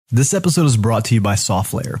This episode is brought to you by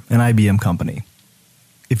SoftLayer, an IBM company.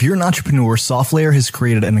 If you're an entrepreneur, SoftLayer has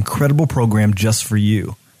created an incredible program just for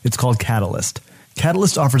you. It's called Catalyst.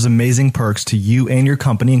 Catalyst offers amazing perks to you and your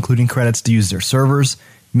company, including credits to use their servers,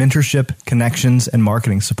 mentorship, connections, and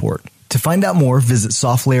marketing support. To find out more, visit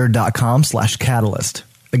softlayer.com/catalyst.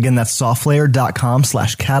 Again, that's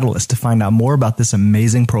softlayer.com/catalyst to find out more about this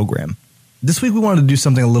amazing program. This week, we wanted to do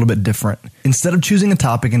something a little bit different. Instead of choosing a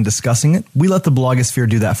topic and discussing it, we let the blogosphere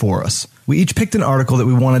do that for us. We each picked an article that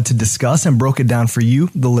we wanted to discuss and broke it down for you,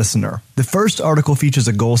 the listener. The first article features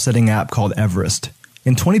a goal-setting app called Everest.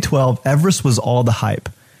 In 2012, Everest was all the hype,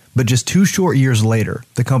 but just 2 short years later,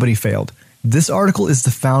 the company failed. This article is the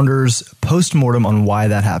founder's postmortem on why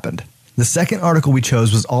that happened. The second article we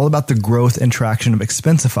chose was all about the growth and traction of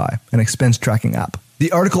Expensify, an expense tracking app.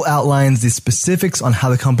 The article outlines the specifics on how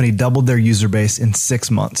the company doubled their user base in 6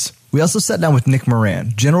 months. We also sat down with Nick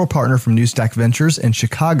Moran, general partner from Newstack Ventures in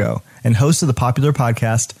Chicago and host of the popular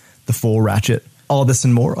podcast, The Full Ratchet. All this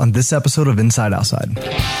and more on this episode of Inside Outside.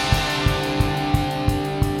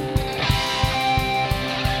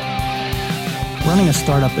 Running a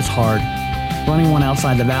startup is hard. Running one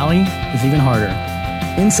outside the valley is even harder.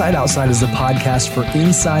 Inside Outside is the podcast for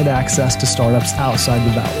inside access to startups outside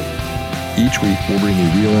the valley. Each week, we'll bring you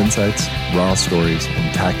real insights, raw stories,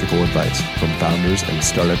 and tactical advice from founders and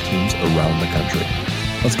startup teams around the country.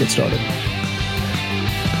 Let's get started.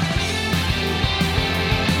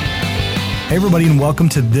 Hey everybody, and welcome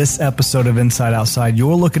to this episode of Inside Outside,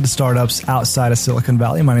 your look at the startups outside of Silicon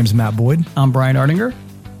Valley. My name is Matt Boyd. I'm Brian Ardinger.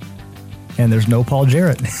 And there's no Paul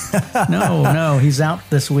Jarrett. No, he's out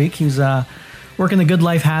this week. He's working the Good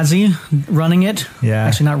Life Hazy, running it. Yeah.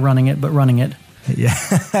 Actually, not running it, but running it. Yeah.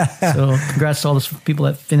 So congrats to all the people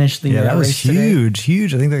that finished the that was race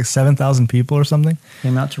huge. I think like 7,000 people or something.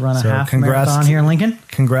 Came out to run a half marathon here in Lincoln.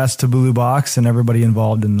 Congrats to Blue Box and everybody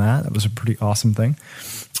involved in that. That was a pretty awesome thing.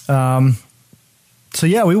 So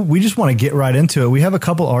yeah, we just want to get right into it. We have a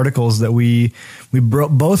couple articles that we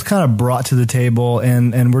both kind of brought to the table,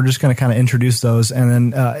 and we're just going to kind of introduce those. And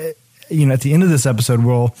then, at the end of this episode,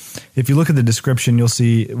 if you look at the description, you'll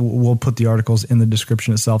see we'll put the articles in the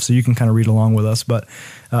description itself, so you can kind of read along with us. But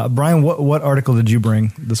Brian, what article did you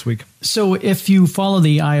bring this week? So if you follow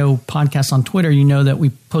the IO podcast on Twitter, you know that we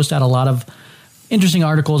post out a lot of interesting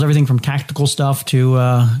articles, everything from tactical stuff to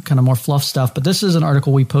kind of more fluff stuff. But this is an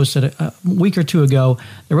article we posted a week or two ago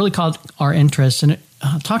that really caught our interest, and it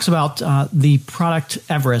talks about the product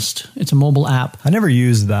Everest. It's a mobile app. I never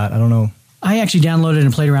used that. I don't know. I actually downloaded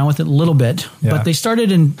and played around with it a little bit, but they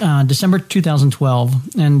started in December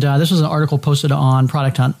 2012, and this was an article posted on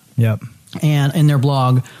Product Hunt and in their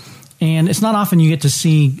blog. And it's not often you get to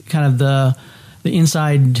see kind of the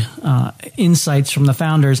inside insights from the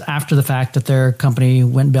founders after the fact that their company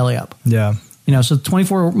went belly up. Yeah. So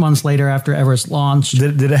 24 months later after Everest launched.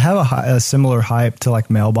 Did it have a similar hype to like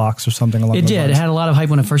Mailbox or something along those lines? It did. It had a lot of hype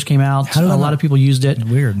when it first came out. A lot of people used it.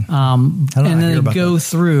 Weird. And then they go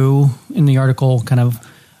through in the article kind of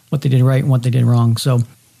what they did right and what they did wrong. So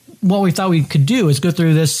what we thought we could do is go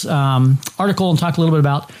through this article and talk a little bit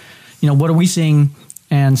about, what are we seeing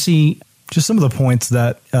and see. Just some of the points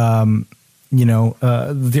that, the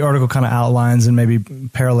article kind of outlines and maybe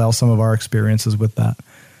parallel some of our experiences with that.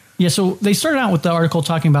 Yeah, so they started out with the article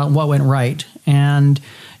talking about what went right. And,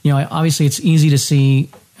 obviously it's easy to see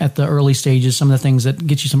at the early stages some of the things that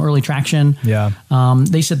get you some early traction. Yeah.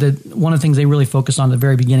 They said that one of the things they really focused on at the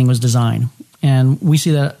very beginning was design. And we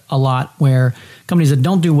see that a lot where companies that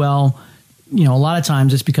don't do well, a lot of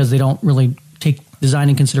times it's because they don't really take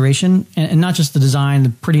design in consideration, and not just the design, the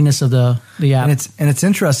prettiness of the app. And it's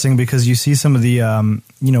interesting because you see some of the,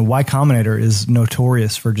 Y Combinator is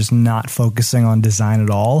notorious for just not focusing on design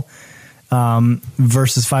at all.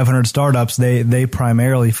 Versus 500 Startups, they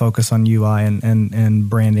primarily focus on UI and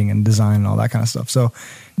branding and design and all that kind of stuff. So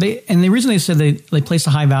the reason they said they placed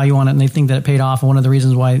a high value on it and they think that it paid off, and one of the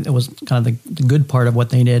reasons why it was kind of the good part of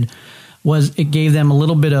what they did was it gave them a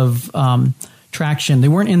little bit of traction. They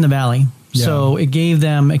weren't in the valley. Yeah. So it gave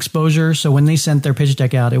them exposure. So when they sent their pitch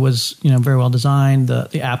deck out, it was very well designed.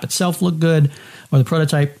 The app itself looked good, or the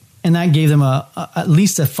prototype, and that gave them at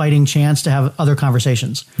least a fighting chance to have other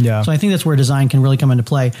conversations. Yeah. So I think that's where design can really come into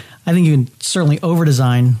play. I think you can certainly over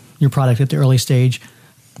design your product at the early stage.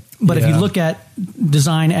 But if you look at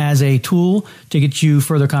design as a tool to get you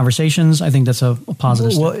further conversations, I think that's a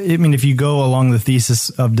positive step. Well, I mean, if you go along the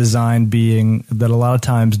thesis of design being that a lot of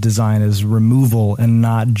times design is removal and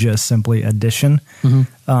not just simply addition,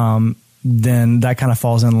 then that kind of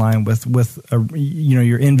falls in line with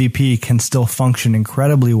your MVP can still function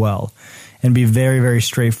incredibly well and be very, very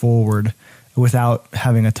straightforward without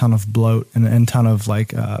having a ton of bloat and ton of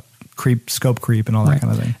like scope creep and all that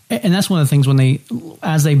kind of thing. And that's one of the things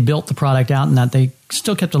as they built the product out, and that they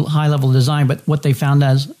still kept a high level of design, but what they found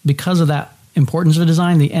because of that importance of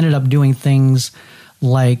design, they ended up doing things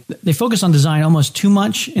like they focused on design almost too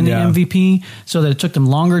much in the MVP, so that it took them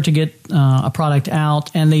longer to get a product out,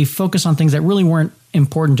 and they focused on things that really weren't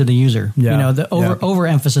important to the user. The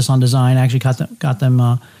overemphasis on design actually got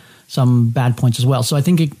them some bad points as well. So I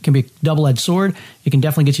think it can be a double-edged sword. It can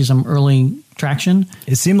definitely get you some early traction.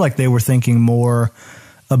 It seemed like they were thinking more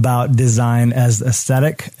about design as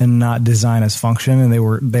aesthetic and not design as function. And they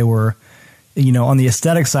were, on the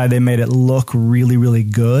aesthetic side, they made it look really, really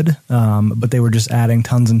good. But they were just adding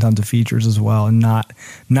tons and tons of features as well, and not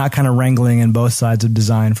kind of wrangling in both sides of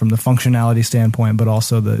design from the functionality standpoint, but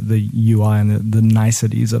also the UI and the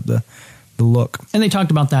niceties of the look. And they talked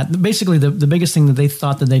about that. Basically, the biggest thing that they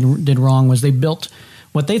thought that they did wrong was they built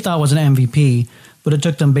what they thought was an MVP, but it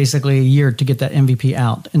took them basically a year to get that MVP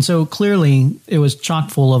out. And so clearly it was chock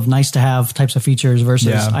full of nice to have types of features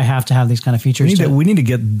versus I have to have these kind of features. We need to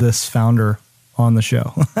get this founder on the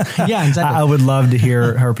show. Yeah, exactly. I would love to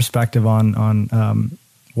hear her perspective on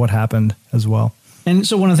what happened as well. And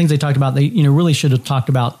so one of the things they talked about, they really should have talked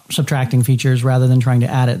about subtracting features rather than trying to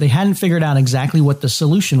add it. They hadn't figured out exactly what the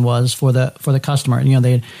solution was for the customer.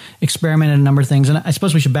 They had experimented a number of things. And I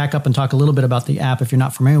suppose we should back up and talk a little bit about the app if you're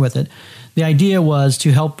not familiar with it. The idea was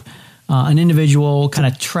to help an individual kind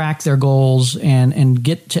of track their goals and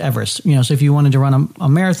get to Everest. So if you wanted to run a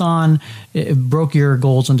marathon, it broke your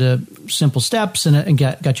goals into simple steps, and it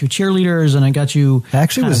got you cheerleaders, and it got you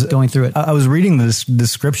going through it. I was reading this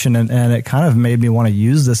description, and it kind of made me want to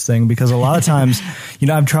use this thing, because a lot of times,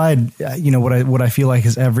 I've tried, what I feel like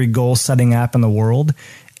is every goal setting app in the world.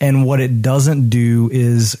 And what it doesn't do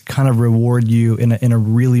is kind of reward you in a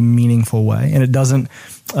really meaningful way. And it doesn't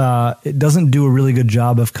do a really good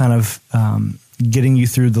job of kind of getting you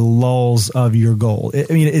through the lulls of your goal.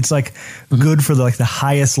 It's like good for the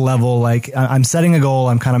highest level. Like, I'm setting a goal,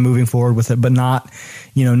 I'm kind of moving forward with it, but not,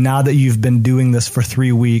 now that you've been doing this for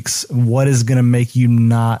 3 weeks, what is going to make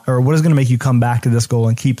you come back to this goal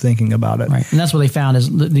and keep thinking about it? Right. And that's what they found is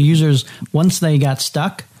the users, once they got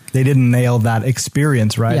stuck, they didn't nail that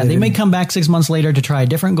experience, right? Yeah, they may come back 6 months later to try a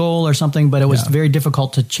different goal or something, but it was very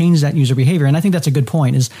difficult to change that user behavior. And I think that's a good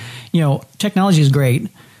point is, technology is great,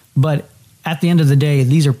 but at the end of the day,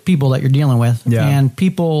 these are people that you're dealing with, and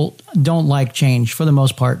people don't like change for the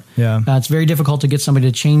most part. Yeah. It's very difficult to get somebody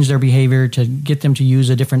to change their behavior, to get them to use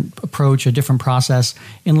a different approach, a different process,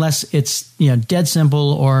 unless it's dead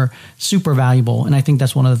simple or super valuable. And I think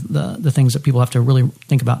that's one of the things that people have to really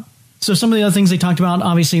think about. So some of the other things they talked about,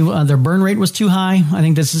 obviously, their burn rate was too high. I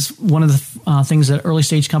think this is one of the things that early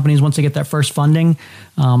stage companies, once they get that first funding,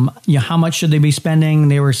 how much should they be spending?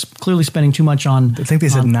 They were clearly spending too much on. I think they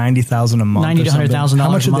said $90,000 a month. $90,000 to $100,000. How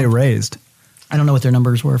much had they raised? I don't know what their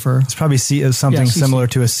numbers were for. It's probably something similar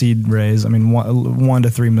to a seed raise. I mean, 1 to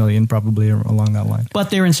 3 million, probably along that line. But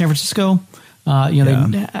they're in San Francisco. They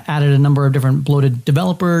added a number of different bloated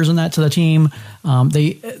developers and that to the team.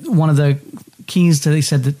 One of the keys they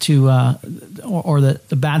said that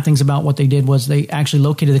the bad things about what they did was they actually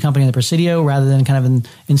located the company in the Presidio rather than kind of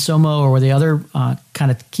in SoMo or where the other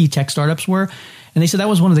kind of key tech startups were. And they said that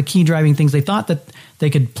was one of the key driving things. They thought that they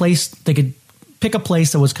could pick a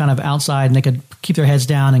place that was kind of outside and they could keep their heads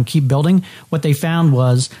down and keep building. What they found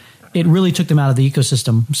was it really took them out of the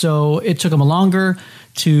ecosystem. So it took them longer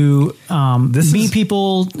to meet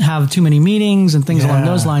people, have too many meetings and things along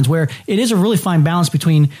those lines, where it is a really fine balance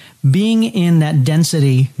between being in that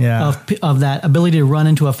density of that ability to run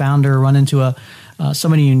into a founder, run into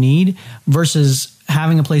somebody you need, versus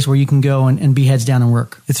having a place where you can go and be heads down and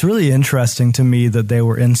work. It's really interesting to me that they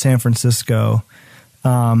were in San Francisco.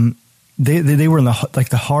 They were in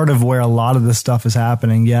the heart of where a lot of this stuff is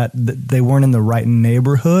happening, yet they weren't in the right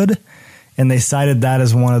neighborhood, and they cited that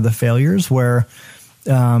as one of the failures. Where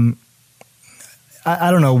I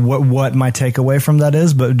don't know what my takeaway from that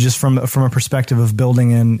is, but just from a perspective of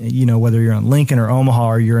building in, whether you're in Lincoln or Omaha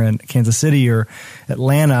or you're in Kansas City or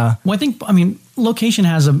Atlanta. Well, I mean, location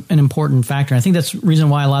has an important factor. I think that's the reason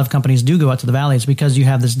why a lot of companies do go out to the Valley. It's because you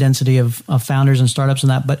have this density of founders and startups and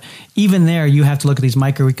that. But even there, you have to look at these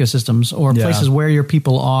micro ecosystems or places where your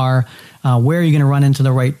people are, where are you going to run into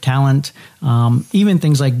the right talent, even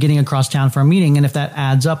things like getting across town for a meeting. And if that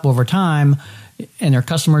adds up over time and their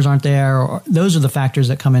customers aren't there, or those are the factors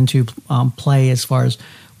that come into play as far as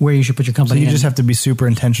where you should put your company. So you in. just have to be super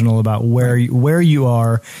intentional about where you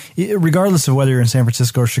are, regardless of whether you're in San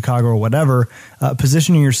Francisco or Chicago or whatever.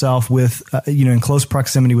 Positioning yourself with in close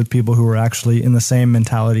proximity with people who are actually in the same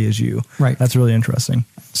mentality as you. Right. That's really interesting.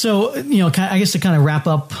 So, I guess to kind of wrap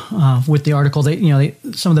up with the article,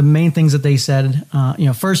 some of the main things that they said,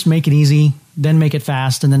 first make it easy, then make it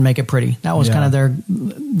fast, and then make it pretty. That was kind of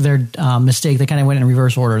their mistake. They kind of went in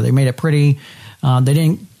reverse order. They made it pretty. They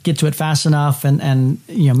didn't get to it fast enough, and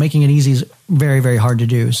making it easy is very, very hard to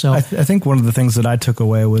do. So I think one of the things that I took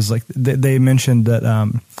away was like they mentioned that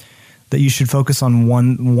that you should focus on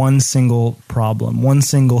one single problem, one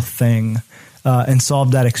single thing. And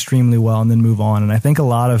solve that extremely well, and then move on. And I think a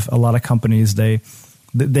lot of companies they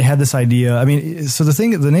had this idea. I mean, so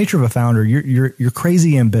the nature of a founder, you're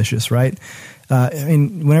crazy ambitious, right?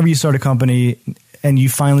 Whenever you start a company and you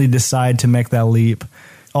finally decide to make that leap,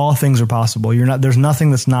 all things are possible. There's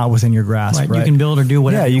nothing that's not within your grasp. Right? You can build or do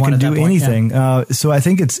whatever. Yeah, you can do anything. Yeah. So I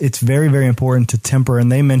think it's very, very important to temper.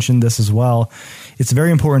 And they mentioned this as well. It's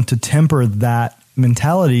very important to temper that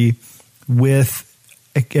mentality with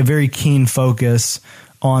a very keen focus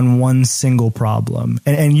on one single problem.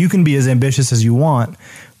 And you can be as ambitious as you want,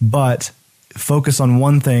 but focus on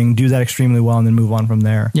one thing, do that extremely well, and then move on from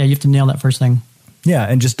there. Yeah, you have to nail that first thing. Yeah,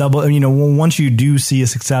 and just double, once you do see a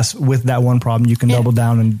success with that one problem, you can double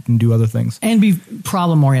down and do other things. And be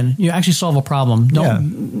problem oriented. You actually solve a problem.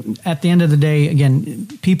 At the end of the day, again,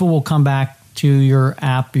 people will come back to your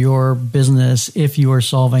app, your business, if you are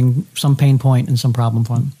solving some pain point and some problem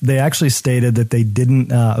for them. They actually stated that they didn't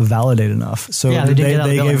validate enough. So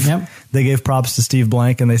they gave props to Steve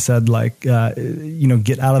Blank, and they said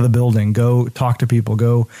get out of the building, go talk to people,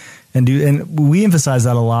 go and do. And we emphasize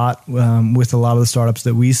that a lot with a lot of the startups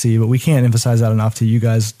that we see, but we can't emphasize that enough to you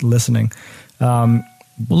guys listening. Well,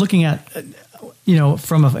 looking at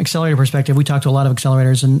from an accelerator perspective, we talked to a lot of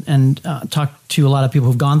accelerators and talked to a lot of people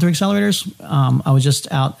who've gone through accelerators. I was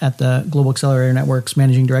just out at the Global Accelerator Network's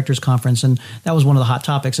Managing Directors Conference, and that was one of the hot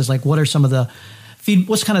topics. Is like, what are some of the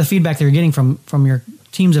what's kind of the feedback they're getting from your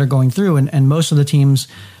teams that are going through? And most of the teams,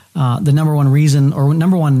 the number one reason or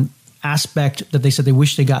number one aspect that they said they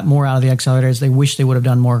wish they got more out of the accelerators, they wish they would have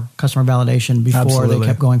done more customer validation before they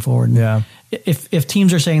kept going forward. And yeah. If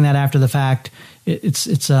teams are saying that after the fact,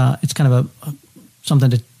 it's kind of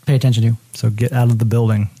something to pay attention to. So get out of the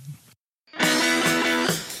building.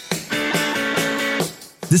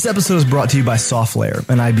 This episode is brought to you by SoftLayer,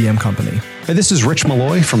 an IBM company. Hey, this is Rich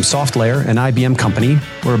Malloy from SoftLayer, an IBM company.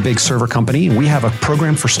 We're a big server company, and we have a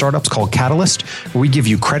program for startups called Catalyst, where we give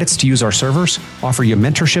you credits to use our servers, offer you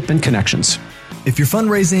mentorship and connections. If you're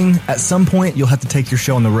fundraising, at some point you'll have to take your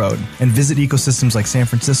show on the road and visit ecosystems like San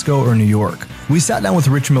Francisco or New York. We sat down with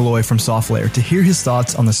Rich Malloy from SoftLayer to hear his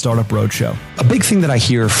thoughts on the Startup Roadshow. A big thing that I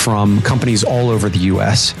hear from companies all over the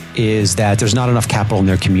US is that there's not enough capital in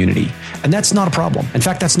their community. And that's not a problem. In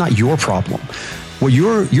fact, that's not your problem. Well,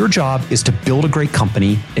 your job is to build a great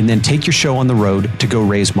company and then take your show on the road to go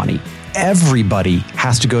raise money. Everybody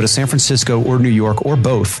has to go to San Francisco or New York or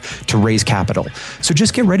both to raise capital. So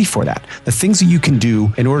just get ready for that. The things that you can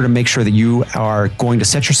do in order to make sure that you are going to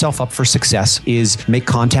set yourself up for success is make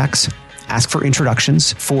contacts, ask for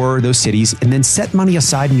introductions for those cities, and then set money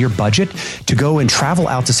aside in your budget to go and travel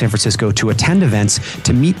out to San Francisco to attend events,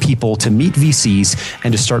 to meet people, to meet VCs,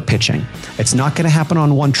 and to start pitching. It's not going to happen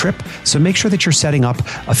on one trip, so make sure that you're setting up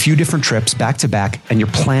a few different trips back to back, and you're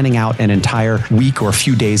planning out an entire week or a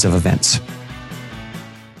few days of events.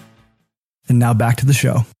 And now back to the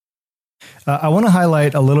show. I want to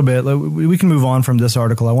highlight a little bit. We can move on from this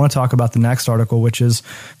article. I want to talk about the next article, which is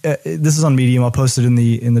this is on Medium. I'll post it in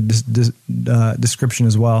the description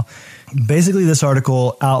as well. Basically, this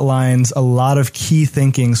article outlines a lot of key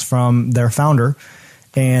thinkings from their founder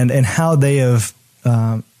and how they have.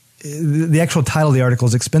 The actual title of the article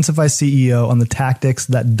is "Expensify CEO on the Tactics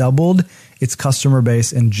That Doubled Its Customer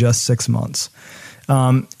Base in Just 6 Months,"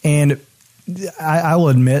 and I will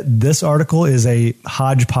admit this article is a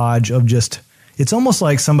hodgepodge of it's almost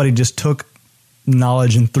like somebody just took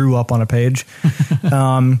knowledge and threw up on a page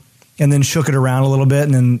and then shook it around a little bit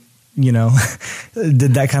and then,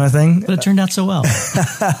 did that kind of thing. But it turned out so well.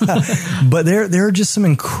 But there are just some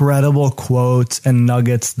incredible quotes and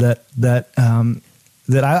nuggets that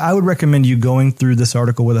I would recommend you going through this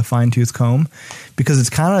article with a fine-tooth comb, because it's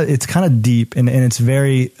kind of deep and it's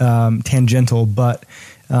very tangential, but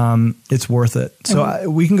it's worth it. So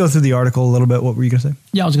we can go through the article a little bit. What were you going to say?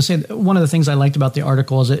 Yeah, I was going to say one of the things I liked about the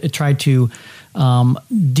article is it tried to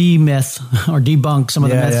demyth or debunk some of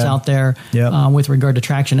the myths out there with regard to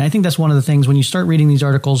traction. And I think that's one of the things when you start reading these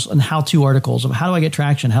articles and how-to articles of how do I get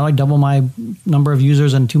traction? How do I double my number of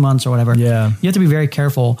users in 2 months or whatever? Yeah. You have to be very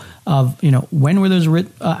careful of, when were those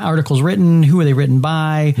articles written? Who were they written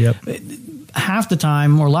by? Yep. Half the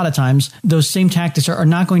time, or a lot of times, those same tactics are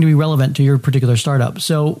not going to be relevant to your particular startup.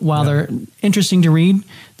 So while they're interesting to read,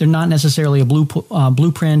 they're not necessarily a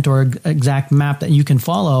blueprint or exact map that you can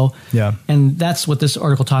follow. Yeah. And that's what this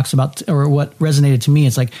article talks about, or what resonated to me.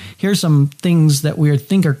 It's like, here's some things that we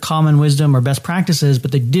think are common wisdom or best practices,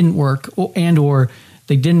 but they didn't work, or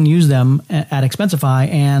they didn't use them at Expensify,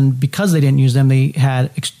 and because they didn't use them, they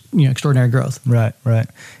had extraordinary growth. Right.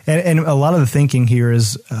 And a lot of the thinking here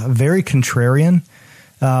is very contrarian.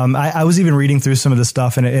 I was even reading through some of this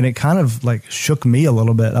stuff, and it kind of like shook me a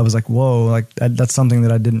little bit. I was like, whoa, like that's something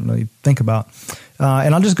that I didn't really think about.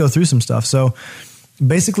 And I'll just go through some stuff. So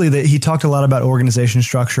basically, he talked a lot about organization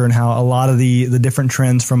structure and how a lot of the different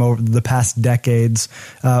trends from over the past decades,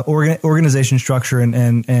 organization structure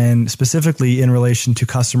and specifically in relation to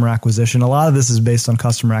customer acquisition. A lot of this is based on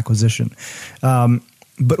customer acquisition.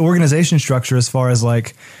 But organization structure, as far as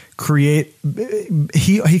like he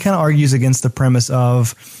kind of argues against the premise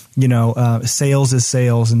of, sales is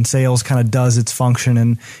sales, and sales kind of does its function,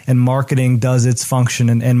 and marketing does its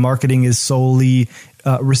function, and marketing is solely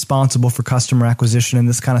responsible for customer acquisition and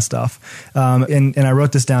this kind of stuff. And I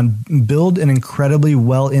wrote this down: build an incredibly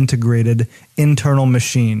well integrated internal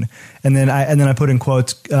machine. And then I put in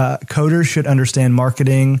quotes: coders should understand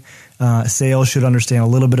marketing. Sales should understand a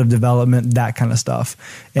little bit of development, that kind of stuff.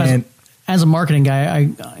 And as a marketing guy,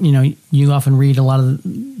 you often read a lot of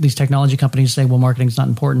these technology companies say, well, marketing's not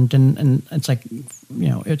important. And it's like,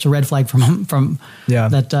 it's a red flag from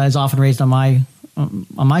that is often raised on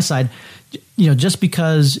my side. Just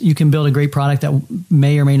because you can build a great product that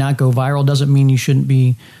may or may not go viral doesn't mean you shouldn't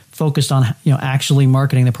be focused on, actually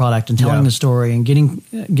marketing the product and telling the story and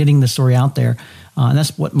getting the story out there. And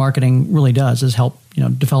that's what marketing really does, is help,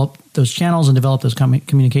 develop those channels and develop those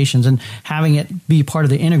communications, and having it be part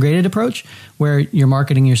of the integrated approach where your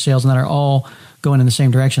marketing, your sales, and that are all going in the same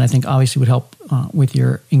direction, I think obviously would help with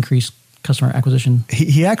your increased customer acquisition.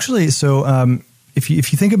 He actually, if you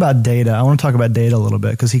think about data, I want to talk about data a little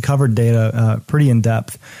bit because he covered data pretty in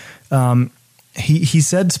depth. He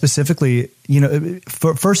said specifically,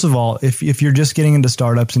 first of all, if you're just getting into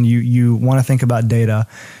startups and you want to think about data,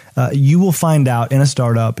 you will find out in a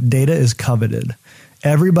startup, data is coveted.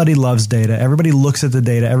 Everybody loves data. Everybody looks at the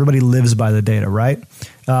data. Everybody lives by the data, right?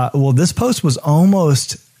 Well, this post was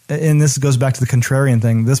almost, and this goes back to the contrarian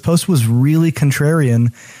thing, this post was really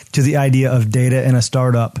contrarian to the idea of data in a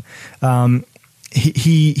startup.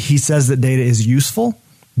 He says that data is useful,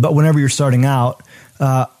 but whenever you're starting out,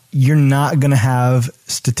 you're not going to have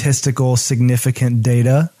statistical significant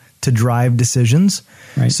data to drive decisions.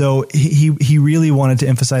 Right. So he really wanted to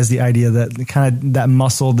emphasize the idea that kind of that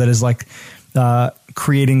muscle that is like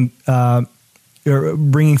creating or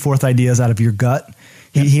bringing forth ideas out of your gut.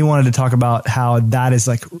 He wanted to talk about how that is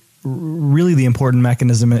like really the important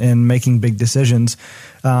mechanism in making big decisions.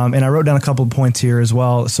 And I wrote down a couple of points here as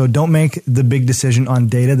well. So don't make the big decision on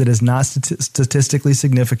data that is not statistically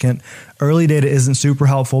significant. Early data isn't super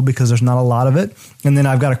helpful because there's not a lot of it. And then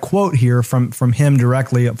I've got a quote here from him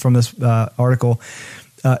directly from this article.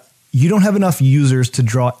 You don't have enough users to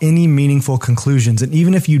draw any meaningful conclusions. And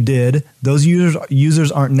even if you did, those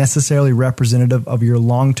users aren't necessarily representative of your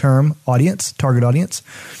long-term audience, target audience.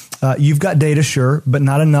 You've got data, sure, but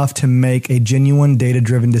not enough to make a genuine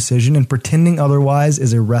data-driven decision, and pretending otherwise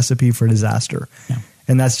is a recipe for disaster. Yeah.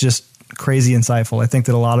 And that's just crazy insightful. I think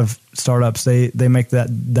that a lot of startups, they make that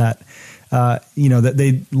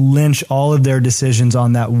they lynch all of their decisions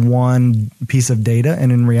on that one piece of data,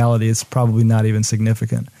 and in reality, it's probably not even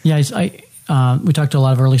significant. Yeah, we talked to a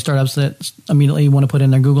lot of early startups that immediately want to put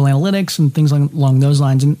in their Google Analytics and things along those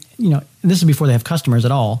lines, and this is before they have customers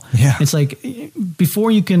at all. Yeah, it's like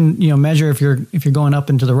before you can measure if you're going up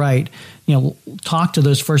and to the right, talk to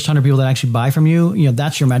those first 100 people that actually buy from you.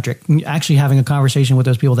 That's your metric. Actually having a conversation with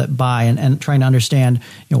those people that buy and trying to understand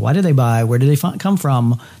why did they buy, where did they come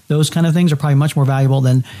from. Those kind of things are probably much more valuable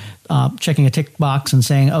than checking a tick box and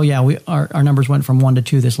saying, oh yeah, our numbers went from 1 to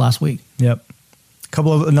 2 this last week. Yep.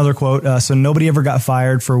 Another quote. So nobody ever got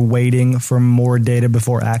fired for waiting for more data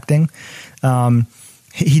before acting.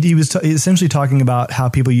 He was essentially talking about how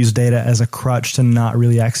people use data as a crutch to not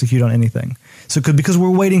really execute on anything. So because we're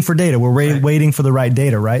waiting for data, we're waiting for the right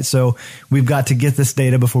data, right? So we've got to get this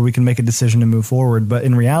data before we can make a decision to move forward. But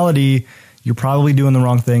in reality, you're probably doing the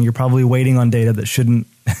wrong thing. You're probably waiting on data that shouldn't,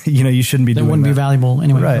 you shouldn't be doing that. That wouldn't be valuable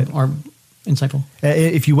anyway. Right. Or insightful.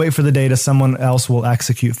 If you wait for the data, someone else will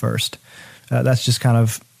execute first. That's just kind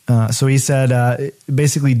of, so he said,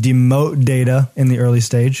 basically demote data in the early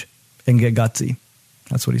stage and get gutsy.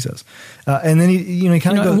 That's what he says. And then he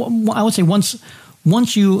kind of I would say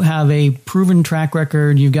once you have a proven track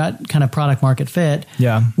record, you've got kind of product market fit,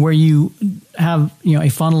 where you have a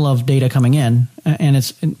funnel of data coming in,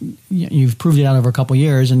 and you've proved it out over a couple of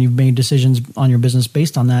years, and you've made decisions on your business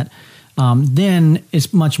based on that. Then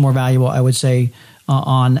it's much more valuable, I would say,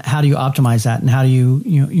 on how do you optimize that and how do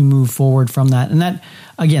you move forward from that. And that,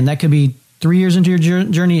 again, that could be 3 years into your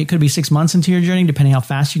journey. It could be 6 months into your journey, depending how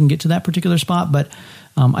fast you can get to that particular spot. But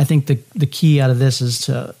I think the key out of this is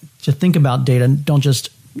to think about data. Don't just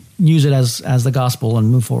use it as the gospel and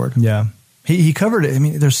move forward. Yeah. He covered it. I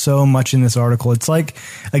mean, there's so much in this article. It's like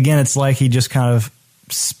he just kind of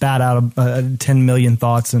spat out 10 million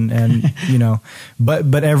thoughts and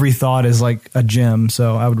but every thought is like a gem.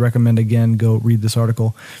 So I would recommend, again, go read this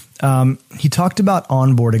article. He talked about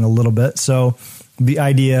onboarding a little bit. So the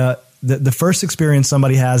idea that the first experience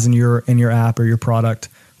somebody has in your app or your product,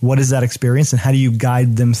 what is that experience and how do you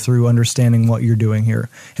guide them through understanding what you're doing here?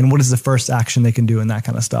 And what is the first action they can do and that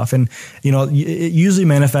kind of stuff? And, it usually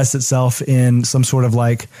manifests itself in some sort of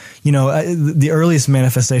the earliest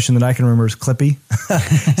manifestation that I can remember is Clippy.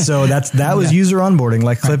 So that was user onboarding.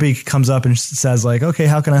 Like Clippy comes up and says like, okay,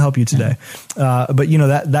 how can I help you today? But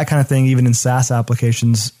that kind of thing, even in SaaS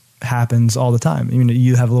applications, happens all the time.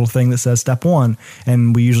 You have a little thing that says step 1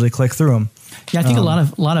 and we usually click through them. Yeah, I think a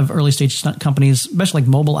lot of early stage companies, especially like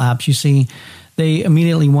mobile apps, you see they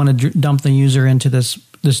immediately want to dump the user into this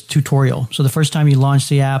tutorial. So the first time you launch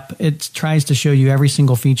the app, it tries to show you every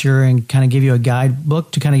single feature and kind of give you a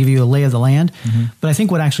guidebook to kind of give you a lay of the land. Mm-hmm. But I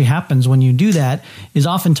think what actually happens when you do that is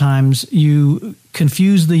oftentimes you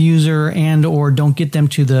confuse the user and or don't get them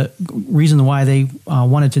to the reason why they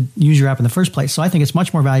wanted to use your app in the first place. So I think it's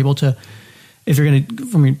much more valuable to, if you're going to,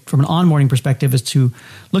 from an onboarding perspective, is to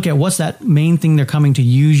look at what's that main thing they're coming to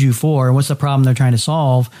use you for and what's the problem they're trying to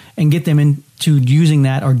solve and get them into using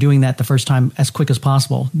that or doing that the first time as quick as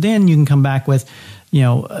possible. Then you can come back with,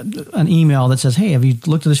 an email that says, hey, have you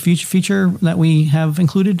looked at this feature that we have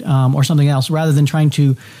included or something else, rather than trying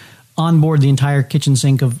to onboard the entire kitchen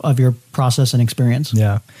sink of your process and experience.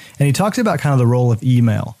 Yeah. And he talks about kind of the role of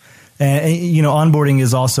email. And onboarding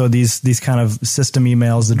is also these kind of system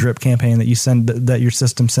emails, the drip campaign that you send, that your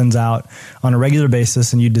system sends out on a regular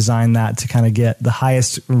basis, and you design that to kind of get the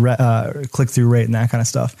highest click-through rate and that kind of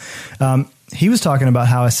stuff. He was talking about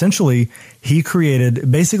how essentially he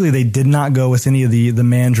created, basically they did not go with any of the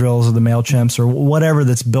Mandrills or the MailChimps or whatever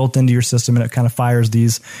that's built into your system, and it kind of fires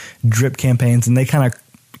these drip campaigns, and they kind of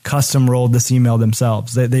custom rolled this email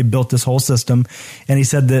themselves. They built this whole system, and he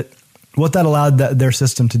said that what that allowed their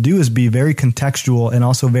system to do is be very contextual and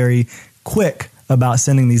also very quick about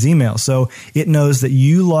sending these emails. So it knows that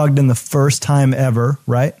you logged in the first time ever,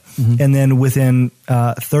 right? Mm-hmm. And then within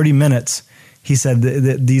 30 minutes, he said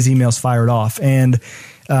that these emails fired off. And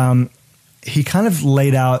he kind of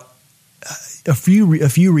laid out a few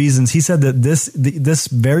reasons. He said that this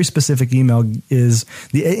very specific email is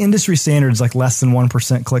the industry standard is like less than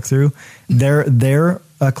 1% click through. Their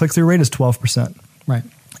click through rate is 12%. Right.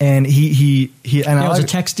 And it was a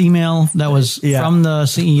text email that was from the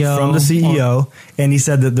CEO. From the CEO. And he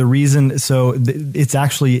said that the reason, it's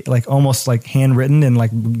actually like almost like handwritten and like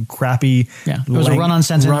crappy. Yeah. It was a run-on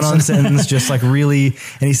sentence. Just like really.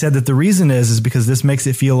 And he said that the reason is because this makes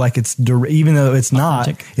it feel like it's, even though it's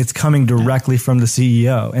authentic. Not, it's coming directly from the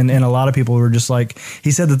CEO. And a lot of people were just like, he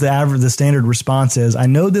said that the standard response is, I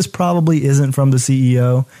know this probably isn't from the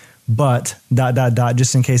CEO, but ...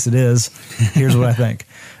 just in case it is, here's what I think.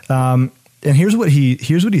 And here's what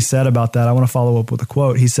he said about that. I want to follow up with a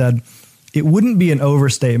quote. He said, it wouldn't be an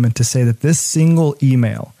overstatement to say that this single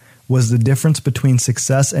email was the difference between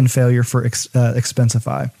success and failure for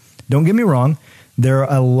Expensify. Don't get me wrong. There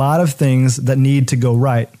are a lot of things that need to go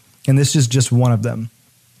right, and this is just one of them.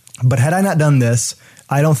 But had I not done this,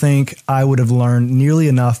 I don't think I would have learned nearly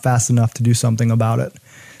enough fast enough to do something about it.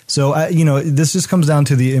 So, this just comes down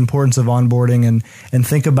to the importance of onboarding and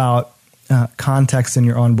think about context in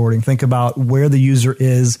your onboarding. Think about where the user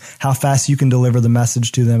is, how fast you can deliver the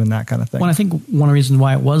message to them, and that kind of thing. Well, I think one of the reasons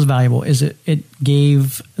why it was valuable is it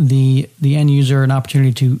gave the end user an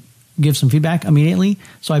opportunity to give some feedback immediately.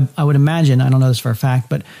 So I would imagine, I don't know this for a fact,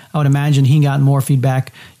 but I would imagine he got more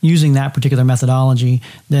feedback using that particular methodology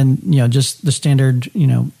than just the standard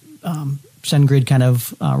SendGrid kind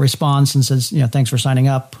of response and says, thanks for signing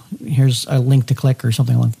up. Here's a link to click or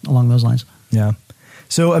something along those lines. Yeah.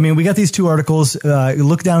 So, I mean, we got these 2 articles.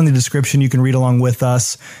 Look down in the description. You can read along with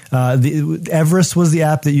us. The Everest was the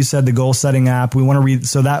app that you said, the goal setting app. We want to read.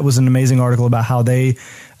 So that was an amazing article about how they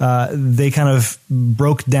kind of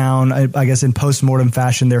broke down, I guess, in postmortem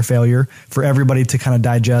fashion, their failure for everybody to kind of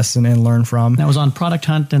digest and learn from. That was on Product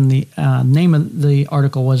Hunt, and the name of the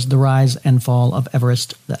article was "The Rise and Fall of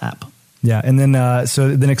Everest," the app. Yeah, and then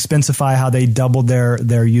Expensify, how they doubled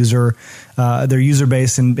their user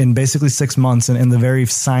base in basically 6 months, and the very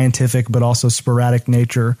scientific but also sporadic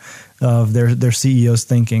nature of their CEO's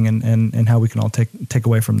thinking, and how we can all take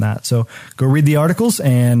away from that. So go read the articles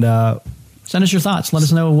and send us your thoughts. Let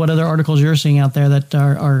us know what other articles you're seeing out there that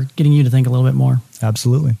are getting you to think a little bit more.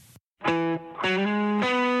 Absolutely.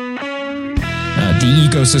 The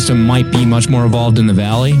ecosystem might be much more evolved in the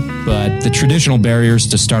Valley, but the traditional barriers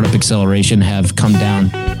to startup acceleration have come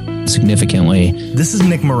down significantly. This is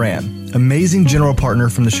Nick Moran, amazing general partner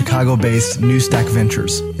from the Chicago-based Newstack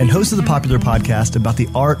Ventures, and host of the popular podcast about the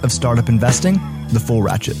art of startup investing, The Full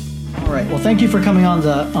Ratchet. All right. Well, thank you for coming on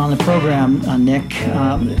the program, Nick.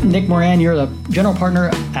 Nick Moran, you're the general partner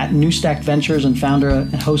at Newstack Ventures and founder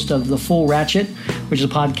and host of The Full Ratchet, which is a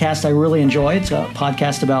podcast I really enjoy. It's a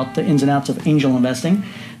podcast about the ins and outs of angel investing.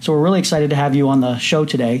 So we're really excited to have you on the show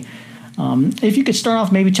today. If you could start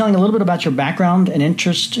off maybe telling a little bit about your background and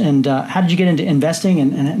interest, and how did you get into investing,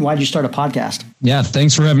 and why did you start a podcast? Yeah,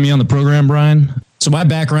 thanks for having me on the program, Brian. So my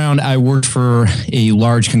background, I worked for a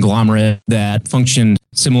large conglomerate that functioned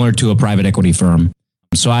similar to a private equity firm.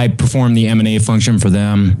 So I performed the M&A function for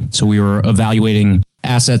them. So we were evaluating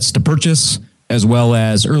assets to purchase, as well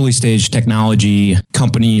as early stage technology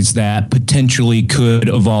companies that potentially could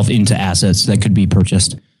evolve into assets that could be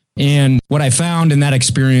purchased. And what I found in that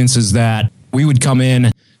experience is that we would come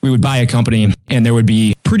in, we would buy a company, and there would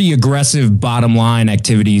be pretty aggressive bottom line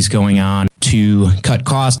activities going on to cut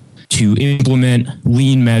costs, to implement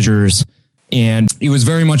lean measures. And it was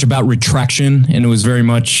very much about retraction, and it was very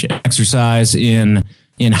much exercise in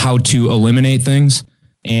how to eliminate things.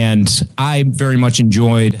 And I very much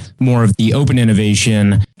enjoyed more of the open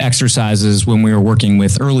innovation exercises when we were working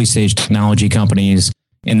with early stage technology companies.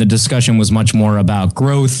 And the discussion was much more about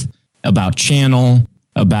growth, about channel,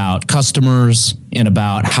 about customers, and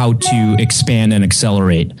about how to expand and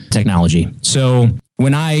accelerate technology. So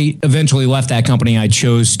when I eventually left that company, I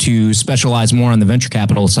chose to specialize more on the venture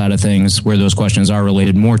capital side of things, where those questions are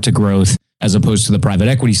related more to growth, as opposed to the private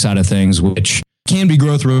equity side of things, which can be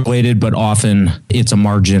growth related, but often it's a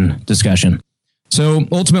margin discussion. So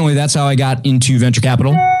ultimately, that's how I got into venture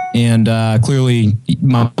capital. And clearly,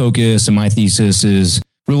 my focus and my thesis is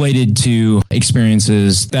related to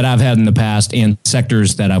experiences that I've had in the past and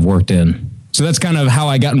sectors that I've worked in. So that's kind of how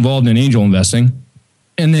I got involved in angel investing.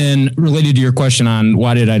 And then related to your question on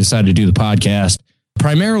why did I decide to do the podcast,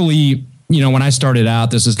 primarily, when I started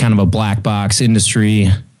out, this is kind of a black box industry.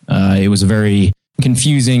 It was a very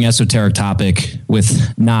confusing, esoteric topic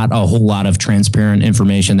with not a whole lot of transparent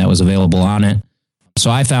information that was available on it.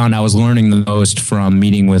 So I found I was learning the most from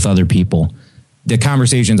meeting with other people. The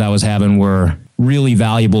conversations I was having were really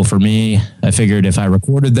valuable for me. I figured if I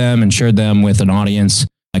recorded them and shared them with an audience,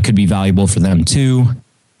 I could be valuable for them too.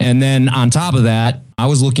 And then on top of that, I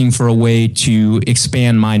was looking for a way to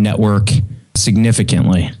expand my network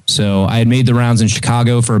significantly. So I had made the rounds in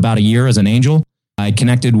Chicago for about a year as an angel. I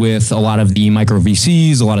connected with a lot of the micro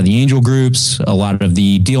VCs, a lot of the angel groups, a lot of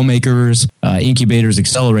the deal makers, incubators,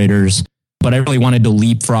 accelerators. But I really wanted to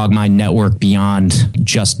leapfrog my network beyond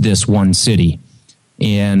just this one city.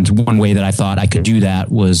 And one way that I thought I could do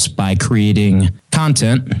that was by creating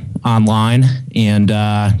content online and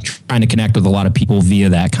trying to connect with a lot of people via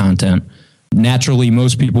that content. Naturally,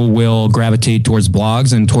 most people will gravitate towards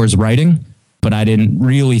blogs and towards writing, but I didn't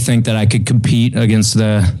really think that I could compete against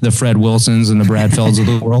the Fred Wilsons and the Brad Felds of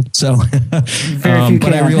the world. So,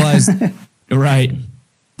 but I realized, right.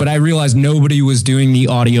 But I realized nobody was doing the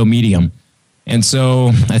audio medium. And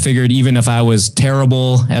so I figured even if I was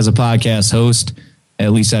terrible as a podcast host,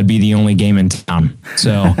 at least I'd be the only game in town.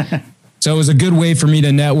 So it was a good way for me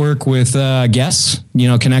to network with guests,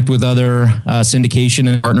 connect with other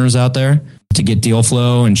syndication and partners out there to get deal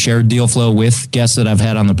flow and shared deal flow with guests that I've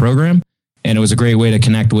had on the program. And it was a great way to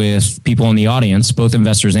connect with people in the audience, both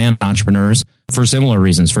investors and entrepreneurs, for similar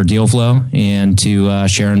reasons, for deal flow and to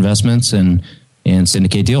share investments and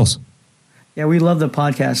syndicate deals. Yeah, we love the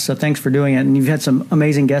podcast, so thanks for doing it. And you've had some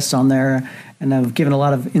amazing guests on there, and have given a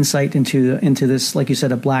lot of insight into this, like you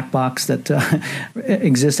said, a black box that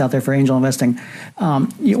exists out there for angel investing.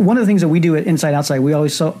 One of the things that we do at Inside Outside,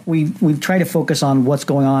 we try to focus on what's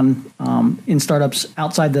going on in startups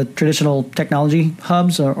outside the traditional technology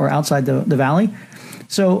hubs or outside the Valley.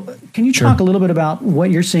 So can you talk a little bit about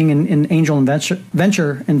what you're seeing in angel and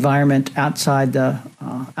venture environment outside the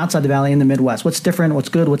Valley in the Midwest? What's different? What's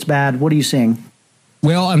good? What's bad? What are you seeing?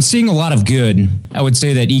 Well, I'm seeing a lot of good. I would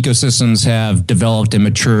say that ecosystems have developed and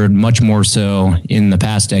matured much more so in the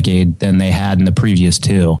past decade than they had in the previous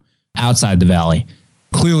two outside the Valley.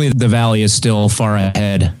 Clearly, the Valley is still far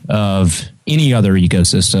ahead of any other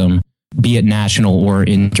ecosystem, be it national or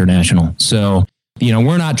international. So,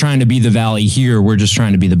 we're not trying to be the Valley here. We're just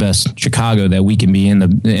trying to be the best Chicago that we can be in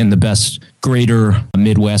the best greater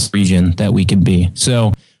Midwest region that we can be.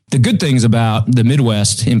 So the good things about the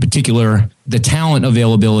Midwest in particular, the talent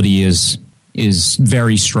availability is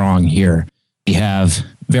very strong here. We have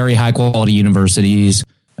very high quality universities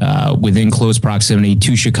within close proximity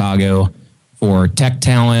to Chicago for tech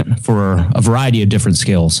talent, for a variety of different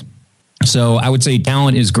skills. So I would say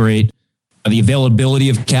talent is great. The availability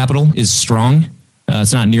of capital is strong.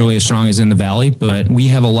 It's not nearly as strong as in the Valley, but we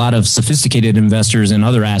have a lot of sophisticated investors in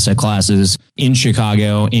other asset classes in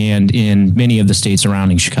Chicago and in many of the states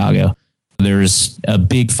surrounding Chicago. There's a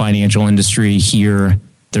big financial industry here.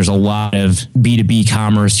 There's a lot of B2B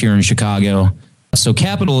commerce here in Chicago. So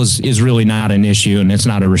capital is really not an issue, and it's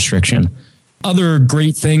not a restriction. Other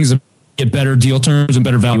great things, get better deal terms and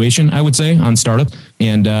better valuation, I would say, on startup.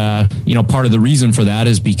 And, part of the reason for that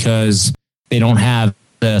is because they don't have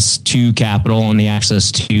access to capital and the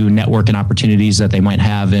access to network and opportunities that they might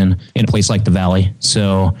have in a place like the Valley.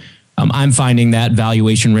 So I'm finding that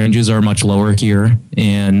valuation ranges are much lower here.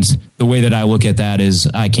 And the way that I look at that is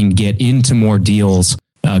I can get into more deals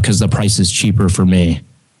because the price is cheaper for me.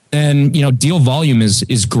 And, deal volume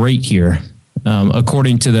is great here.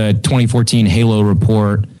 According to the 2014 Halo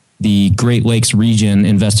report, the Great Lakes region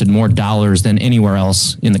invested more dollars than anywhere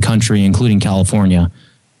else in the country, including California.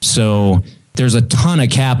 So there's a ton of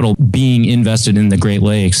capital being invested in the Great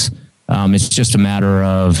Lakes. It's just a matter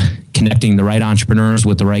of connecting the right entrepreneurs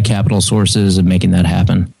with the right capital sources and making that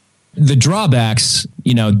happen. The drawbacks,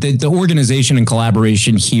 the organization and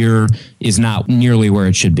collaboration here is not nearly where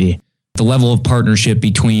it should be. The level of partnership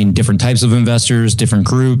between different types of investors, different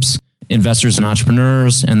groups, investors and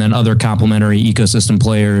entrepreneurs, and then other complementary ecosystem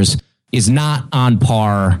players is not on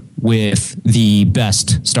par with the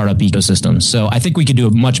best startup ecosystems. So I think we could do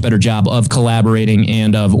a much better job of collaborating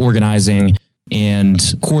and of organizing and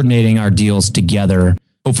coordinating our deals together.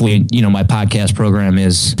 Hopefully, my podcast program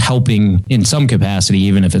is helping in some capacity,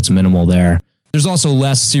 even if it's minimal there. There's also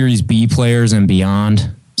less Series B players and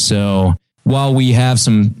beyond. So while we have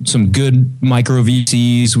some good micro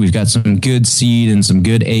VCs, we've got some good seed and some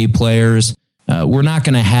good A players, we're not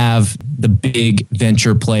going to have the big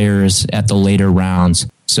venture players at the later rounds.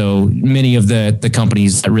 So many of the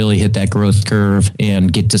companies that really hit that growth curve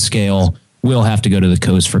and get to scale will have to go to the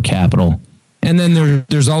coast for capital. And then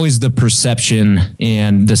there's always the perception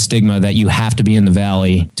and the stigma that you have to be in the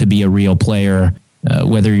Valley to be a real player,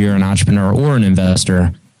 whether you're an entrepreneur or an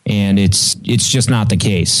investor. And it's just not the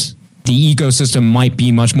case. The ecosystem might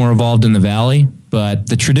be much more evolved in the Valley, but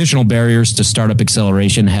the traditional barriers to startup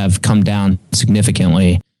acceleration have come down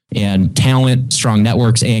significantly. And talent, strong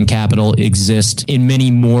networks, and capital exist in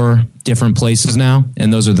many more different places now.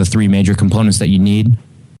 And those are the three major components that you need.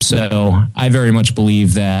 So I very much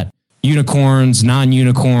believe that unicorns,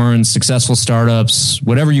 non-unicorns, successful startups,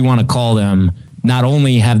 whatever you want to call them, not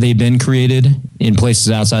only have they been created in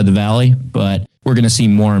places outside the Valley, but we're going to see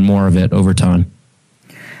more and more of it over time.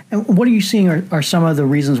 And what are you seeing are some of the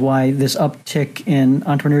reasons why this uptick in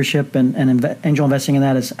entrepreneurship and angel investing in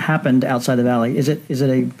that has happened outside the Valley? Is it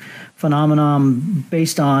a phenomenon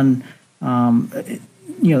based on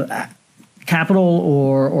capital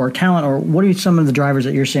or talent, or what are some of the drivers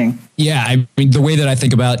that you're seeing? Yeah, I mean, the way that I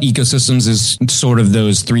think about ecosystems is sort of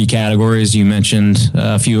those three categories. You mentioned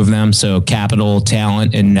a few of them. So capital,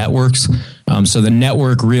 talent, and networks. So the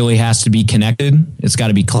network really has to be connected. It's got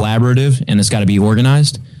to be collaborative and it's got to be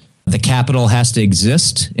organized. The capital has to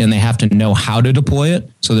exist and they have to know how to deploy it.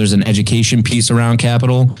 So there's an education piece around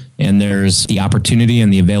capital, and there's the opportunity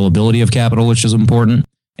and the availability of capital, which is important.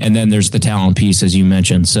 And then there's the talent piece, as you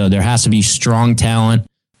mentioned. So there has to be strong talent.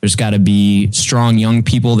 There's got to be strong young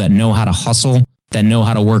people that know how to hustle, that know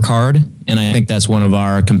how to work hard. And I think that's one of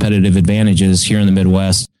our competitive advantages here in the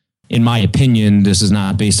Midwest. In my opinion, this is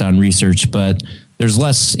not based on research, but there's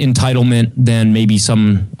less entitlement than maybe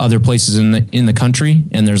some other places in the country.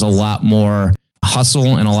 And there's a lot more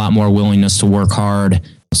hustle and a lot more willingness to work hard.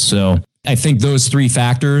 So I think those three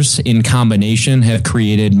factors in combination have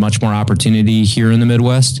created much more opportunity here in the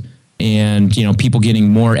Midwest, and people getting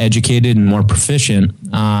more educated and more proficient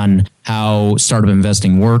on how startup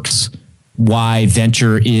investing works, why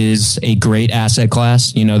venture is a great asset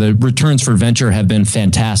class. The returns for venture have been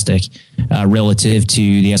fantastic relative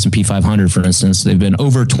to the S&P 500, for instance. They've been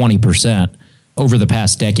over 20% over the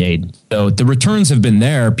past decade. So the returns have been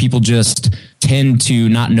there. People just tend to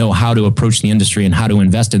not know how to approach the industry and how to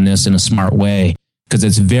invest in this in a smart way, because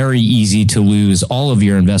it's very easy to lose all of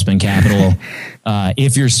your investment capital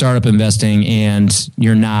if you're startup investing and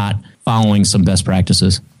you're not following some best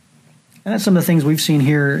practices. And that's some of the things we've seen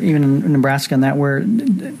here, even in Nebraska, and that where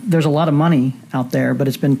there's a lot of money out there, but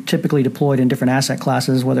it's been typically deployed in different asset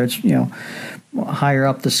classes, whether it's higher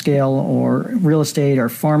up the scale or real estate or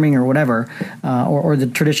farming or whatever, or the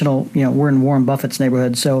traditional. We're in Warren Buffett's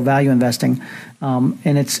neighborhood, so value investing, and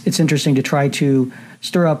it's interesting to try to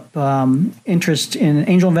stir up interest in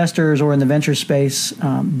angel investors or in the venture space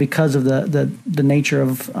because of the nature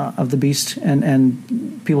of the beast,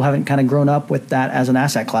 and people haven't kind of grown up with that as an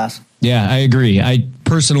asset class. Yeah, I agree. I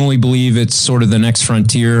personally believe it's sort of the next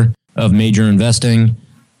frontier of major investing.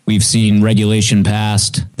 We've seen regulation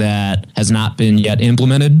passed that has not been yet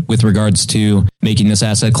implemented with regards to making this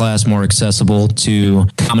asset class more accessible to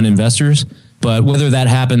common investors. But whether that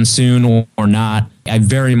happens soon or not, I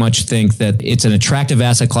very much think that it's an attractive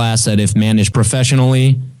asset class that, if managed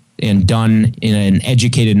professionally and done in an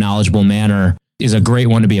educated, knowledgeable manner, is a great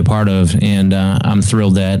one to be a part of. And I'm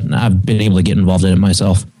thrilled that I've been able to get involved in it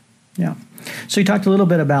myself. Yeah. So you talked a little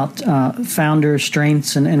bit about founders'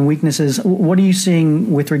 strengths and weaknesses. What are you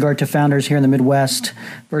seeing with regard to founders here in the Midwest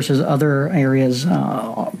versus other areas?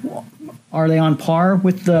 Are they on par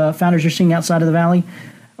with the founders you're seeing outside of the Valley,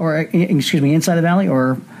 or inside the Valley?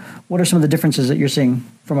 Or what are some of the differences that you're seeing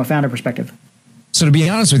from a founder perspective? So to be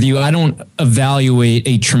honest with you, I don't evaluate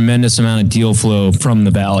a tremendous amount of deal flow from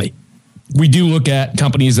the Valley. We do look at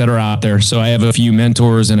companies that are out there. So I have a few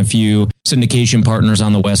mentors and a few syndication partners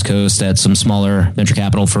on the West Coast at some smaller venture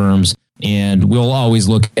capital firms. And we'll always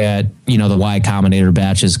look at, the Y Combinator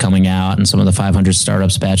batches coming out and some of the 500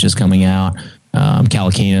 startups batches coming out.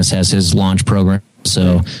 Calacanis has his launch program.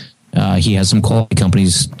 So he has some quality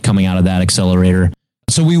companies coming out of that accelerator.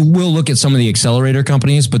 So we will look at some of the accelerator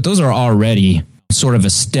companies, but those are already sort of a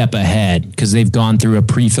step ahead because they've gone through a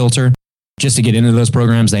pre-filter. Just to get into those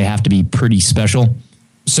programs, they have to be pretty special.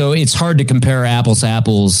 So it's hard to compare apples to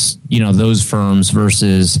apples, those firms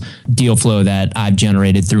versus deal flow that I've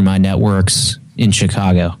generated through my networks in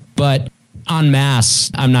Chicago. But en masse,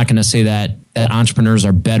 I'm not going to say that entrepreneurs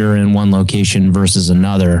are better in one location versus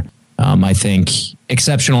another. I think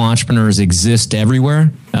exceptional entrepreneurs exist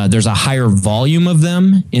everywhere. There's a higher volume of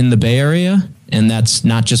them in the Bay Area. And that's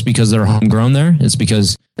not just because they're homegrown there. It's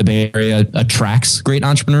because the Bay Area attracts great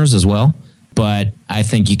entrepreneurs as well. But I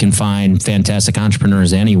think you can find fantastic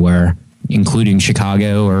entrepreneurs anywhere, including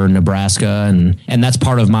Chicago or Nebraska. And that's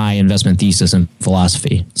part of my investment thesis and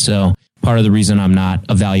philosophy. So part of the reason I'm not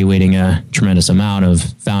evaluating a tremendous amount of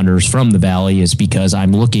founders from the Valley is because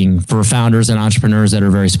I'm looking for founders and entrepreneurs that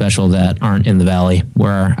are very special that aren't in the Valley,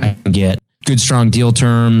 where I can get good, strong deal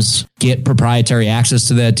terms, get proprietary access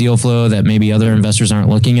to that deal flow that maybe other investors aren't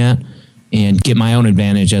looking at, and get my own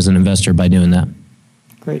advantage as an investor by doing that.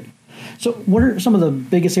 Great. So what are some of the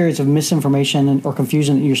biggest areas of misinformation or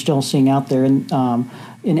confusion that you're still seeing out there in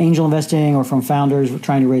angel investing or from founders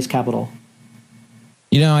trying to raise capital?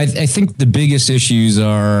 I think the biggest issues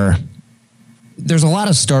are there's a lot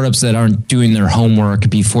of startups that aren't doing their homework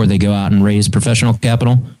before they go out and raise professional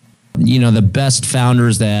capital. The best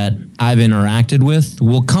founders that I've interacted with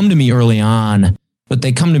will come to me early on, but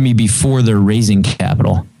they come to me before they're raising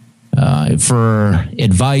capital for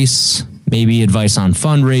advice, maybe advice on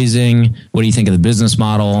fundraising. What do you think of the business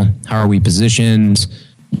model? How are we positioned?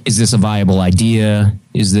 Is this a viable idea?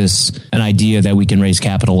 Is this an idea that we can raise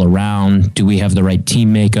capital around? Do we have the right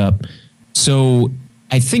team makeup? So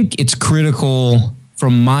I think it's critical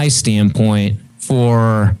from my standpoint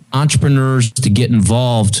for entrepreneurs to get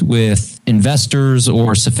involved with investors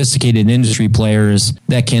or sophisticated industry players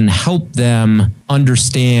that can help them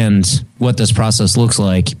understand what this process looks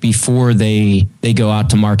like before they go out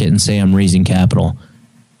to market and say, I'm raising capital.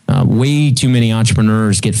 Way too many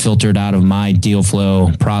entrepreneurs get filtered out of my deal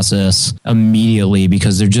flow process immediately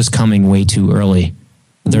because they're just coming way too early.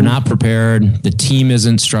 They're not prepared. The team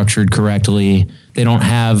isn't structured correctly. They don't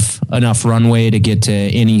have enough runway to get to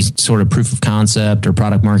any sort of proof of concept or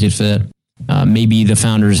product market fit. Maybe the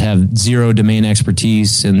founders have zero domain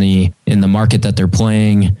expertise in the market that they're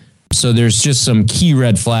playing. So there's just some key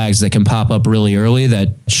red flags that can pop up really early that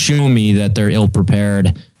show me that they're ill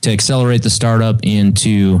prepared to accelerate the startup and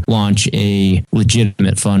to launch a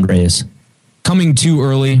legitimate fundraise. Coming too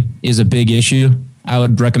early is a big issue. I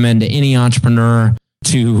would recommend to any entrepreneur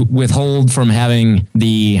to withhold from having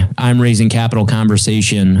the I'm raising capital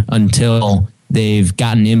conversation until they've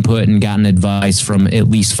gotten input and gotten advice from at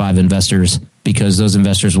least 5 investors, because those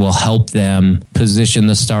investors will help them position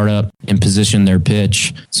the startup and position their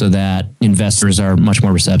pitch so that investors are much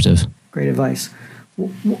more receptive. Great advice.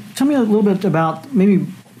 Tell me a little bit about maybe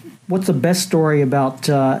what's the best story about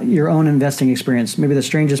your own investing experience, maybe the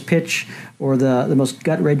strangest pitch or the most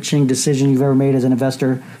gut-wrenching decision you've ever made as an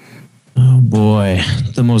investor. Oh boy,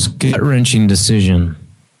 the most gut-wrenching decision.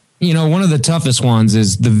 You know, one of the toughest ones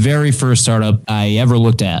is the very first startup I ever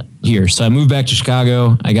looked at here. So I moved back to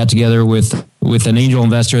Chicago. I got together with an angel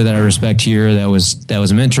investor that I respect here that was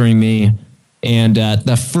mentoring me. And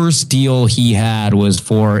the first deal he had was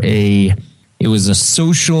it was a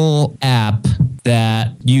social app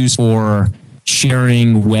that used for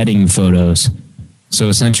sharing wedding photos. So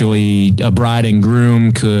essentially a bride and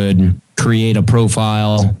groom could create a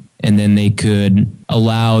profile, and then they could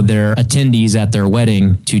allow their attendees at their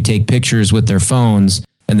wedding to take pictures with their phones.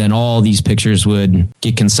 And then all these pictures would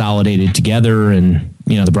get consolidated together. And,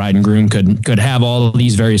 you know, the bride and groom could have all of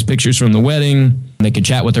these various pictures from the wedding. They could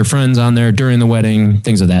chat with their friends on there during the wedding,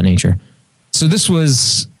 things of that nature. So this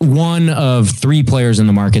was one of 3 players in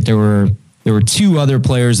the market. There were 2 other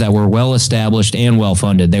players that were well established and well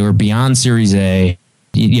funded. They were beyond Series A,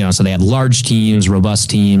 you know, so they had large teams,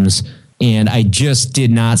 robust teams. And I just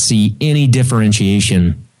did not see any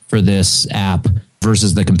differentiation for this app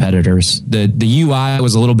versus the competitors. The UI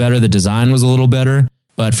was a little better. The design was a little better.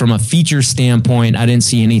 But from a feature standpoint, I didn't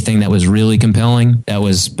see anything that was really compelling, that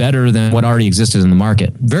was better than what already existed in the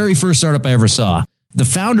market. Very first startup I ever saw. The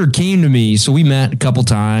founder came to me. So we met a couple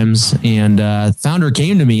times, and founder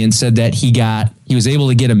came to me and said that he was able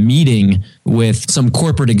to get a meeting with some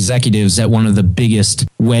corporate executives at one of the biggest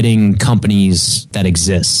wedding companies that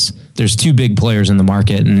exists. There's 2 big players in the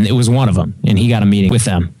market, and it was one of them, and he got a meeting with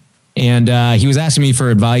them. And he was asking me for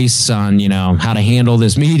advice on, you know, how to handle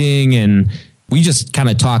this meeting. And we just kind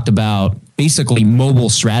of talked about basically mobile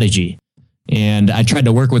strategy. And I tried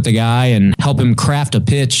to work with the guy and help him craft a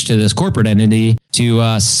pitch to this corporate entity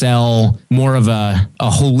to sell more of a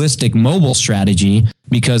holistic mobile strategy,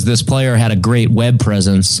 because this player had a great web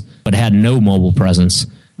presence, but had no mobile presence.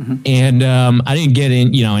 Mm-hmm. And I didn't get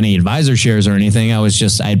any advisor shares or anything.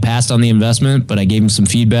 I had passed on the investment, but I gave him some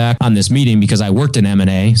feedback on this meeting because I worked in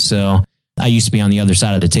M&A. So I used to be on the other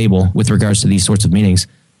side of the table with regards to these sorts of meetings.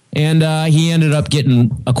 And he ended up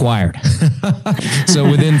getting acquired. So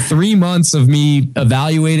within 3 months of me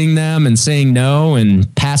evaluating them and saying no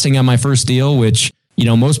and passing on my first deal, which, you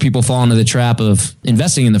know, most people fall into the trap of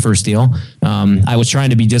investing in the first deal. I was trying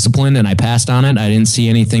to be disciplined and I passed on it. I didn't see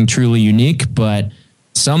anything truly unique, but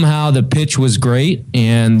somehow the pitch was great,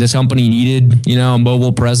 and this company needed, you know, a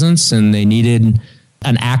mobile presence, and they needed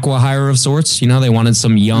an acqui-hire of sorts. You know, they wanted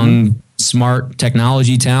some young, smart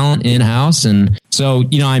technology talent in-house. And so,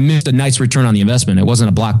 you know, I missed a nice return on the investment. It wasn't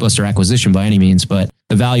a blockbuster acquisition by any means, but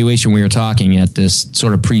the valuation we were talking at this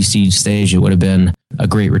sort of pre-seed stage, it would have been a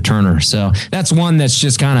great returner. So that's one that's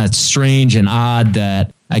just kind of strange and odd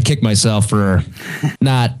that I kick myself for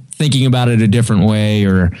not thinking about it a different way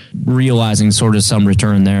or realizing sort of some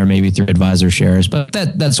return there, maybe through advisor shares, but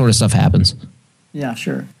that sort of stuff happens. Yeah,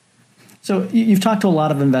 sure. So you've talked to a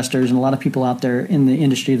lot of investors and a lot of people out there in the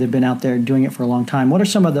industry that have been out there doing it for a long time. What are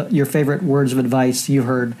some of your favorite words of advice you've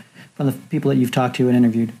heard from the people that you've talked to and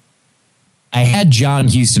interviewed? I had John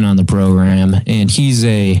Houston on the program, and he's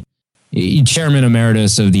a chairman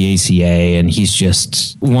emeritus of the ACA, and he's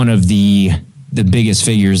just one of the biggest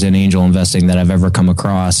figures in angel investing that I've ever come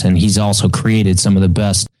across. And he's also created some of the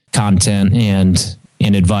best content and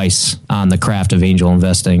advice on the craft of angel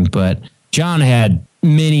investing. But John had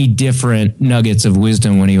many different nuggets of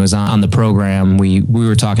wisdom when he was on the program. We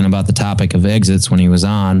were talking about the topic of exits when he was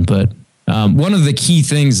on, but one of the key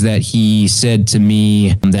things that he said to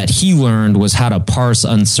me that he learned was how to parse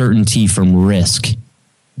uncertainty from risk.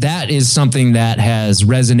 That is something that has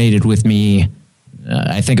resonated with me.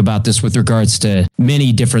 I think about this with regards to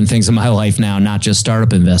many different things in my life now, not just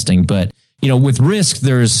startup investing, but you know, with risk,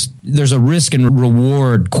 there's a risk and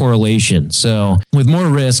reward correlation. So with more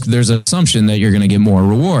risk, there's an assumption that you're going to get more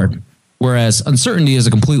reward. Whereas uncertainty is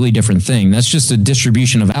a completely different thing. That's just a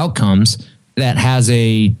distribution of outcomes that has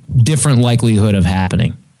a different likelihood of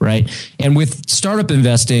happening, right? And with startup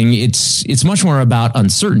investing, it's much more about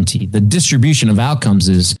uncertainty. The distribution of outcomes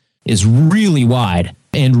is really wide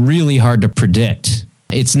and really hard to predict.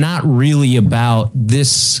 It's not really about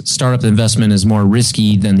this startup investment is more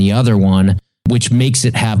risky than the other one, which makes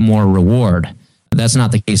it have more reward. That's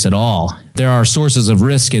not the case at all. There are sources of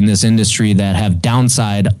risk in this industry that have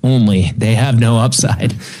downside only. They have no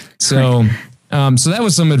upside. So So that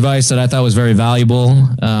was some advice that I thought was very valuable.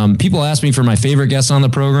 People ask me for my favorite guests on the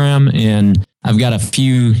program, and I've got a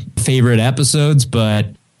few favorite episodes, but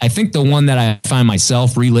I think the one that I find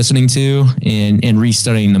myself re-listening to and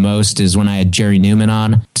restudying the most is when I had Jerry Newman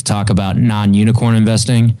on to talk about non-unicorn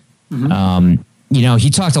investing. Mm-hmm. He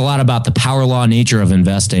talked a lot about the power law nature of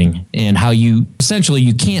investing and how you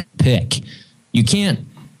can't pick. You can't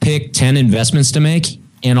pick 10 investments to make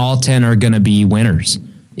and all 10 are going to be winners.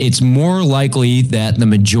 It's more likely that the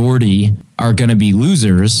majority are going to be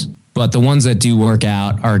losers, but the ones that do work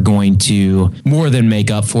out are going to more than make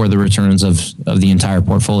up for the returns of the entire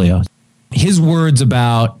portfolio. His words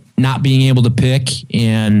about not being able to pick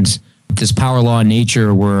and this power law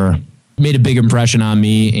nature made a big impression on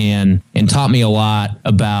me and taught me a lot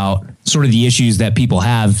about sort of the issues that people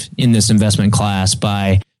have in this investment class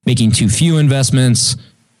by making too few investments,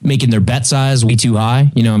 making their bet size way too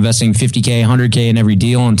high, investing $50K, $100K in every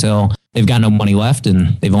deal until they've got no money left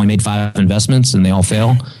and they've only made 5 investments and they all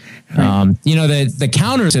fail. Right. The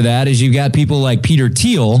counter to that is you've got people like Peter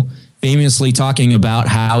Thiel famously talking about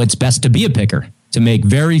how it's best to be a picker, to make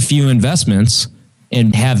very few investments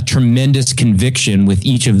and have tremendous conviction with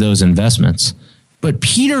each of those investments. But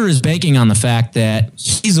Peter is banking on the fact that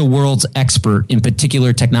he's a world's expert in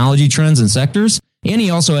particular technology trends and sectors. And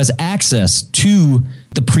he also has access to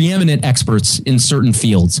the preeminent experts in certain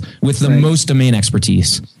fields with the most domain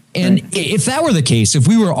expertise. And if that were the case, if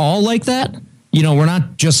we were all like that, we're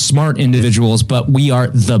not just smart individuals, but we are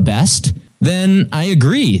the best, then I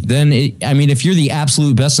agree. Then, if you're the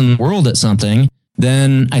absolute best in the world at something,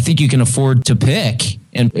 then I think you can afford to pick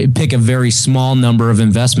a very small number of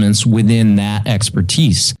investments within that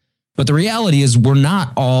expertise. But the reality is we're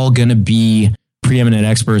not all going to be preeminent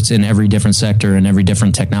experts in every different sector and every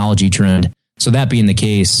different technology trend. So that being the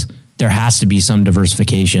case, there has to be some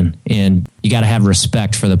diversification and you got to have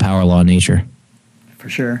respect for the power law nature. For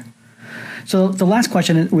sure. So the last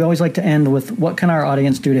question, we always like to end with, what can our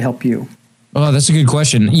audience do to help you? Oh, that's a good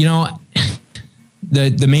question.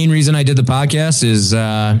 The main reason I did the podcast is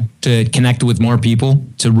to connect with more people,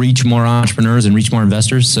 to reach more entrepreneurs and reach more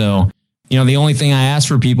investors. So, the only thing I ask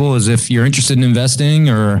for people is if you're interested in investing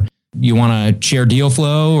or you want to share deal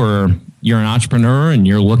flow or you're an entrepreneur and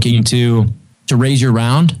you're looking to raise your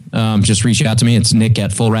round, just reach out to me. It's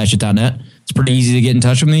nick@fullratchet.net. It's pretty easy to get in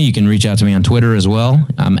touch with me. You can reach out to me on Twitter as well.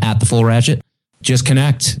 I'm @thefullratchet. Just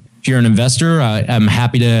connect. If you're an investor, I'm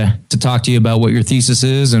happy to talk to you about what your thesis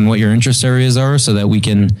is and what your interest areas are so that we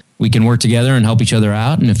can work together and help each other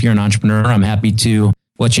out. And if you're an entrepreneur, I'm happy to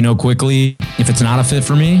let you know quickly if it's not a fit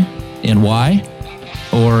for me and why.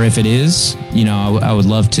 Or if it is, I would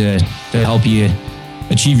love to help you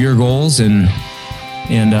achieve your goals and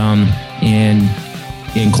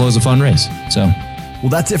close a fundraise. So. Well,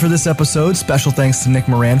 that's it for this episode. Special thanks to Nick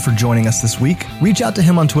Moran for joining us this week. Reach out to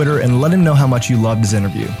him on Twitter and let him know how much you loved his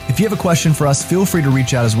interview. If you have a question for us, feel free to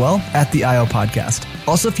reach out as well @the IO Podcast.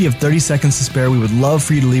 Also, if you have 30 seconds to spare, we would love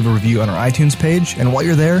for you to leave a review on our iTunes page. And while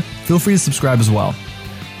you're there, feel free to subscribe as well.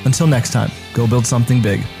 Until next time, go build something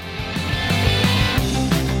big.